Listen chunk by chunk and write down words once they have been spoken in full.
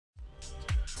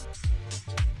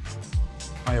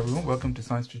Hi everyone, welcome to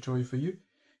Science Tutorial for You.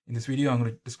 In this video I'm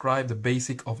going to describe the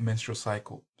basic of menstrual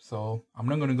cycle. So I'm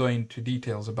not going to go into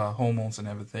details about hormones and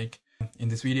everything. In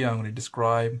this video I'm going to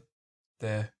describe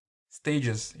the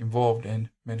stages involved in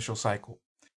menstrual cycle.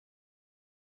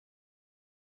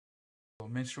 So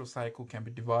menstrual cycle can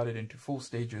be divided into 4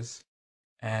 stages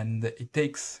and it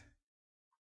takes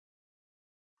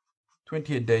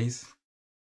 28 days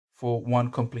for one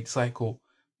complete cycle,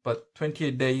 but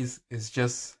 28 days is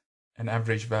just an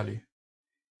average value.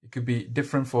 It could be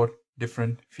different for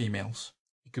different females.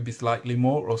 It could be slightly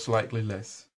more or slightly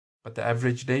less, but the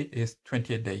average day is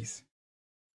 28 days.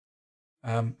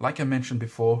 Like I mentioned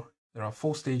before, there are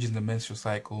 4 stages in the menstrual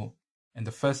cycle, and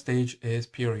the first stage is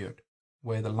period,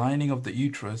 where the lining of the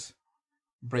uterus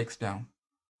breaks down,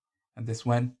 and this is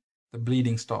when the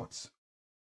bleeding starts.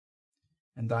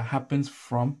 And that happens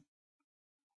from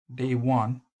day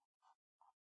 1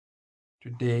 to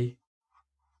day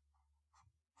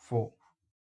 4.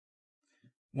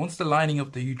 Once the lining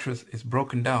of the uterus is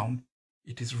broken down,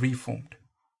 it is reformed.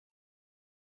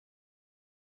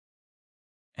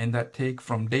 And that takes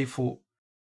from day 4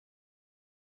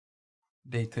 to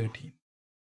day 13.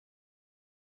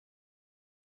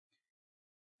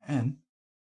 And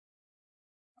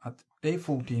at day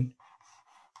 14,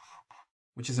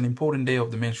 which is an important day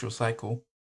of the menstrual cycle,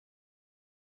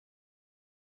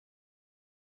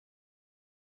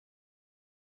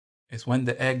 is when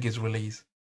the egg is released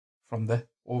from the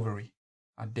ovary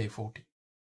at day 40.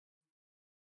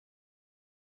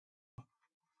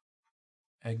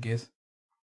 Egg is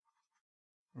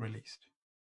released.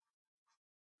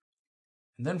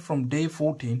 And then from day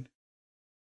 14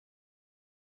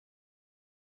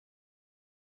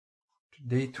 to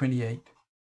day 28,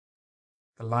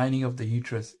 the lining of the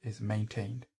uterus is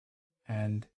maintained.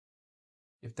 And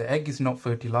if the egg is not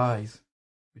fertilized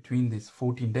between these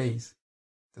 14 days,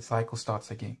 the cycle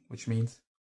starts again, which means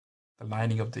the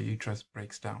lining of the uterus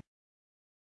breaks down.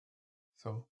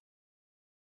 So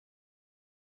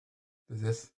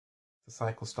the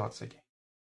cycle starts again.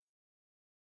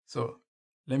 So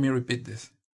let me repeat this.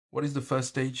 What is the first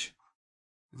stage?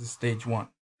 This is stage 1.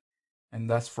 And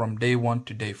that's from day 1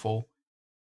 to day 4.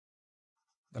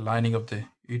 The lining of the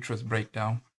uterus breaks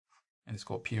down, and it's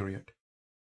called period.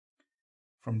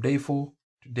 From day 4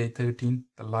 to day 13,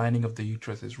 the lining of the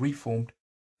uterus is reformed.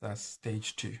 That's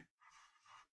stage 2.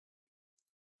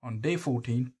 On day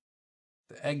 14,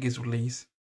 the egg is released,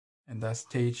 and that's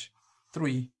stage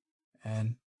 3.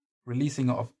 And releasing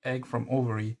of egg from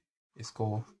ovary is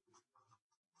called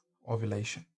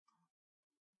ovulation.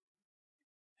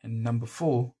 And number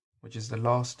 4, which is the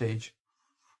last stage,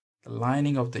 the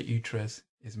lining of the uterus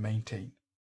is maintained.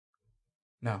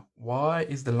 Now, why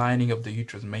is the lining of the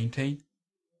uterus maintained?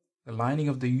 The lining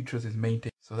of the uterus is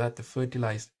maintained so that the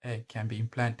fertilized egg can be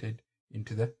implanted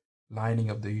into the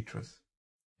lining of the uterus.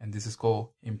 And this is called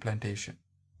implantation.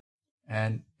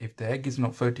 And if the egg is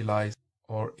not fertilized,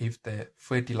 or if the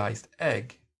fertilized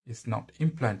egg is not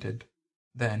implanted,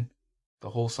 then the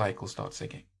whole cycle starts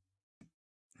again.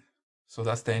 So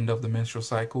that's the end of the menstrual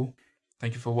cycle.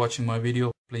 Thank you for watching my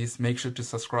video. Please make sure to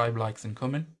subscribe, like, and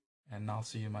comment, and I'll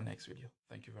see you in my next video.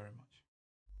 Thank you very much.